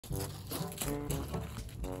Ruben!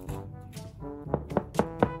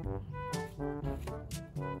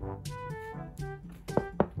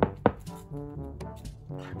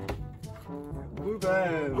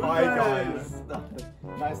 Hi guys!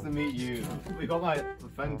 Nice to meet you. We got my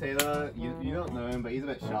friend Taylor. You don't know him, but he's a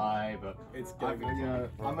bit shy. But It's good.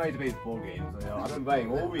 I'm ready to play board games. So, I've been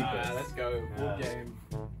playing all week. Let's go. Board game.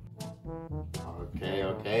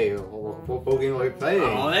 Okay. What board game are we playing?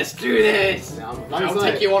 Oh, let's do this! I'll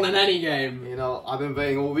take you on in any game. You know, I've been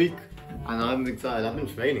playing all week, and I'm excited. I've been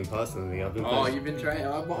training personally. You've been training?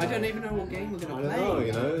 I don't even know what game we're gonna play. I don't know.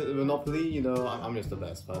 You know, Monopoly. You know, I'm just the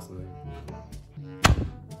best personally.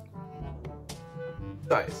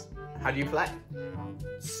 Dice. How do you play?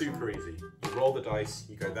 Super easy. You roll the dice,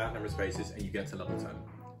 you go that number of spaces, and you get to level 10.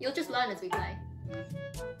 You'll just learn as we play.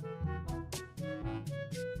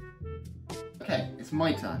 Okay, it's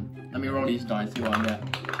my turn. Let me roll these dice, see what I get.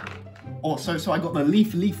 Oh, so I got the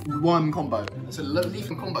leaf worm combo. So leaf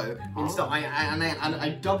and combo means that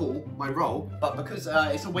I double my roll, but because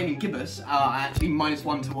it's a winning gibbous, I actually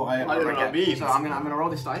 -1 to what I get. So I'm gonna roll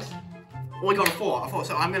this dice. Oh, I got a 4.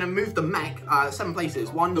 So I'm gonna move the mech 7 places.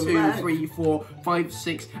 1, 2, 3, 4, 5,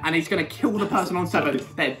 6, and he's gonna kill the person on 7.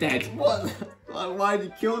 They're dead. What? Why did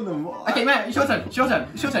you kill them? Okay, man, it's your turn. It's your turn.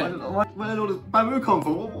 It's your turn. Where did all this bamboo come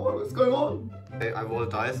from? What's going on? I roll a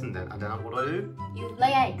dice and then what do I do? You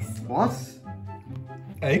lay eggs. What?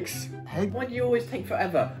 Eggs? Why do you always take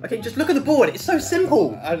forever? Okay, just look at the board. It's so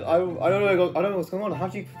simple. I don't know what's going on. How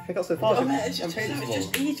do you pick up so fast? It's just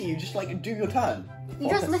easy. You just like do your turn. You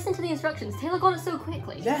just listen to the instructions. Taylor got it so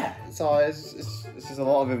quickly. Yeah. So it's just a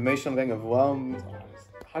lot of information. I'm getting overwhelmed.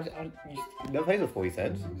 You never played before, you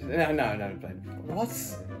said? No, never played. What?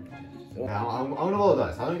 I'm gonna roll the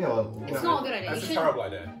dice. I don't get what. It's not a good idea. That's You a terrible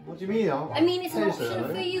idea. What do you mean? I mean, it's an option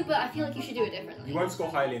for you, but I feel like you should do it differently. You won't score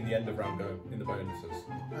highly in the end of round go in the bonuses.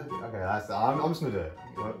 Okay, I'm just gonna do it.